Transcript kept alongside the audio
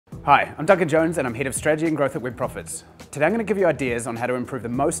Hi, I'm Duncan Jones and I'm Head of Strategy and Growth at Web Profits. Today I'm going to give you ideas on how to improve the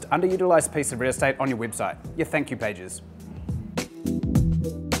most underutilized piece of real estate on your website, your thank you pages.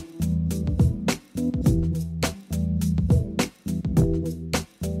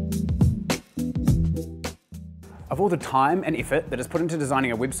 Of all the time and effort that is put into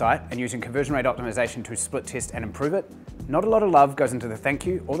designing a website and using conversion rate optimization to split test and improve it, not a lot of love goes into the thank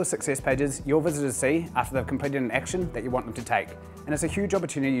you or the success pages your visitors see after they've completed an action that you want them to take. And it's a huge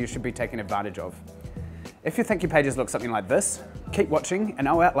opportunity you should be taking advantage of. If your thank you pages look something like this, keep watching and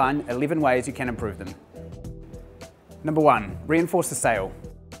I'll outline 11 ways you can improve them. Number 1, reinforce the sale.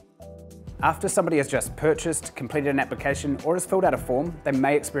 After somebody has just purchased, completed an application, or has filled out a form, they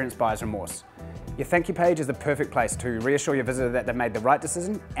may experience buyer's remorse. Your thank you page is the perfect place to reassure your visitor that they've made the right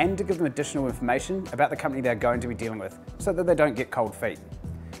decision and to give them additional information about the company they're going to be dealing with so that they don't get cold feet.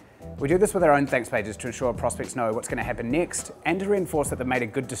 We do this with our own thanks pages to ensure prospects know what's going to happen next and to reinforce that they've made a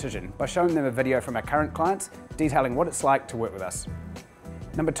good decision by showing them a video from our current clients detailing what it's like to work with us.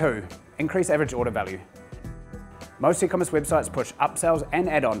 Number 2, increase average order value. Most e-commerce websites push upsells and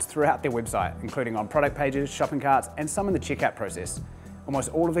add-ons throughout their website, including on product pages, shopping carts, and some in the checkout process. Almost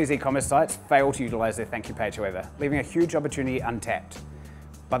all of these e-commerce sites fail to utilize their thank you page, however, leaving a huge opportunity untapped.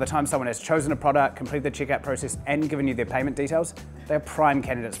 By the time someone has chosen a product, completed the checkout process, and given you their payment details, they are prime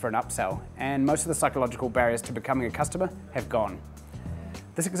candidates for an upsell, and most of the psychological barriers to becoming a customer have gone.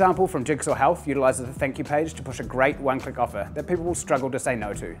 This example from Jigsaw Health utilizes the thank you page to push a great one-click offer that people will struggle to say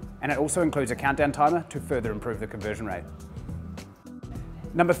no to, and it also includes a countdown timer to further improve the conversion rate.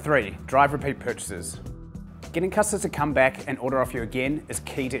 Number 3, drive repeat purchases. Getting customers to come back and order off you again is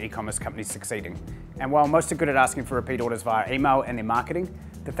key to e-commerce companies succeeding. And while most are good at asking for repeat orders via email and their marketing,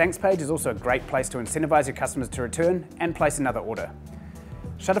 the thanks page is also a great place to incentivize your customers to return and place another order.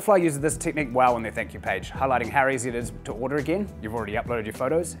 Shutterfly uses this technique well on their thank you page, highlighting how easy it is to order again, you've already uploaded your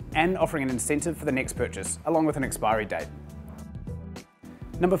photos, and offering an incentive for the next purchase, along with an expiry date.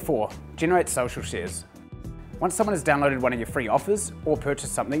 Number 4, generate social shares. Once someone has downloaded one of your free offers or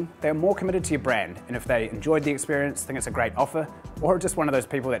purchased something, they are more committed to your brand, and if they enjoyed the experience, think it's a great offer, or are just one of those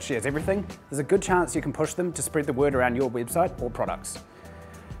people that shares everything, there's a good chance you can push them to spread the word around your website or products.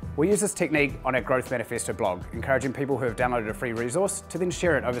 We use this technique on our Growth Manifesto blog, encouraging people who have downloaded a free resource to then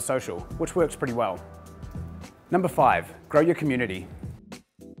share it over social, which works pretty well. Number 5, grow your community.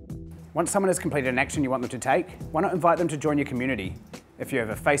 Once someone has completed an action you want them to take, why not invite them to join your community? If you have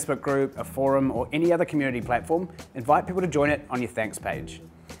a Facebook group, a forum, or any other community platform, invite people to join it on your thanks page.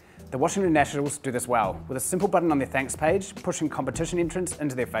 The Washington Nationals do this well, with a simple button on their thanks page, pushing competition entrants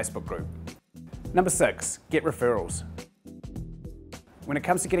into their Facebook group. Number 6, get referrals. When it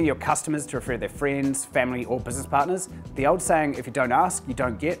comes to getting your customers to refer their friends, family, or business partners, the old saying, if you don't ask, you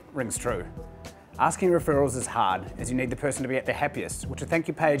don't get, rings true. Asking referrals is hard, as you need the person to be at their happiest, which a thank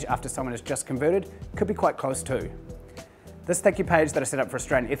you page after someone has just converted could be quite close to. This thank you page that I set up for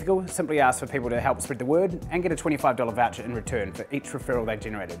Australian Ethical simply asks for people to help spread the word and get a $25 voucher in return for each referral they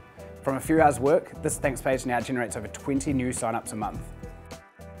generated. From a few hours work, this thanks page now generates over 20 new signups a month.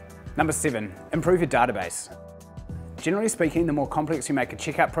 Number 7, improve your database. Generally speaking, the more complex you make a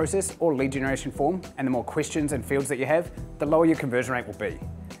checkout process or lead generation form, and the more questions and fields that you have, the lower your conversion rate will be.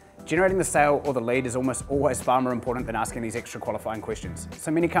 Generating the sale or the lead is almost always far more important than asking these extra qualifying questions,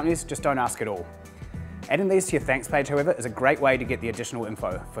 so many companies just don't ask at all. Adding these to your thanks page, however, is a great way to get the additional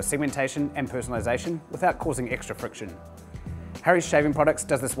info for segmentation and personalization without causing extra friction. Harry's Shaving Products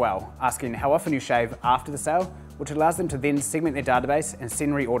does this well, asking how often you shave after the sale, which allows them to then segment their database and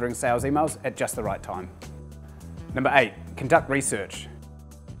send reordering sales emails at just the right time. Number 8, conduct research.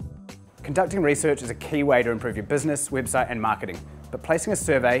 Conducting research is a key way to improve your business, website, and marketing, but placing a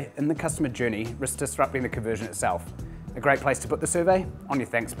survey in the customer journey risks disrupting the conversion itself. A great place to put the survey, on your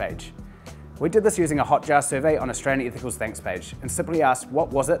thanks page. We did this using a Hotjar survey on Australian Ethical's thanks page and simply asked what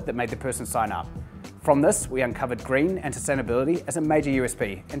was it that made the person sign up. From this, we uncovered green and sustainability as a major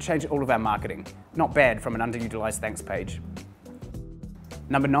USP and changed all of our marketing. Not bad from an underutilized thanks page.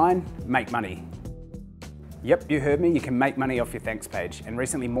 Number 9, make money. Yep, you heard me, you can make money off your thanks page, and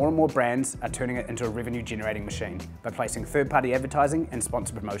recently more and more brands are turning it into a revenue generating machine by placing third-party advertising and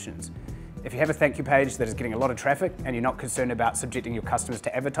sponsored promotions. If you have a thank you page that is getting a lot of traffic and you're not concerned about subjecting your customers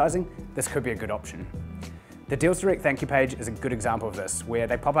to advertising, this could be a good option. The Deals Direct thank you page is a good example of this, where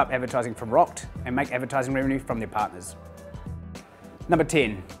they pop up advertising from Rocked and make advertising revenue from their partners. Number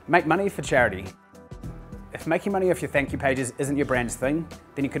 10, make money for charity. If making money off your thank you pages isn't your brand's thing,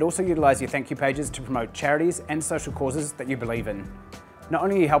 then you could also utilize your thank you pages to promote charities and social causes that you believe in. Not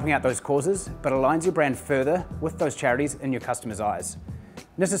only are you helping out those causes, but aligns your brand further with those charities in your customers' eyes.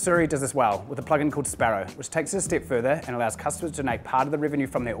 Nisasuri does this well with a plugin called Sparrow, which takes it a step further and allows customers to donate part of the revenue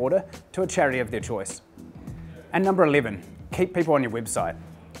from their order to a charity of their choice. And number 11, keep people on your website.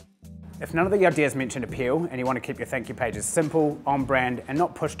 If none of the ideas mentioned appeal and you want to keep your thank you pages simple, on brand, and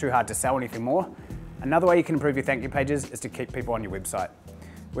not push too hard to sell anything more, another way you can improve your thank you pages is to keep people on your website.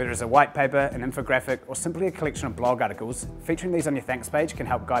 Whether it's a white paper, an infographic, or simply a collection of blog articles, featuring these on your thanks page can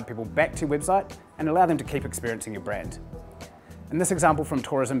help guide people back to your website and allow them to keep experiencing your brand. In this example from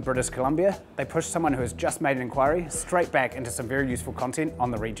Tourism British Columbia, they pushed someone who has just made an inquiry straight back into some very useful content on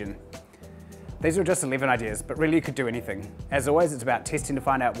the region. These are just 11 ideas, but really you could do anything. As always, it's about testing to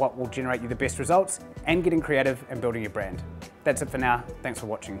find out what will generate you the best results and getting creative and building your brand. That's it for now. Thanks for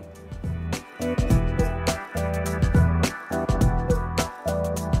watching.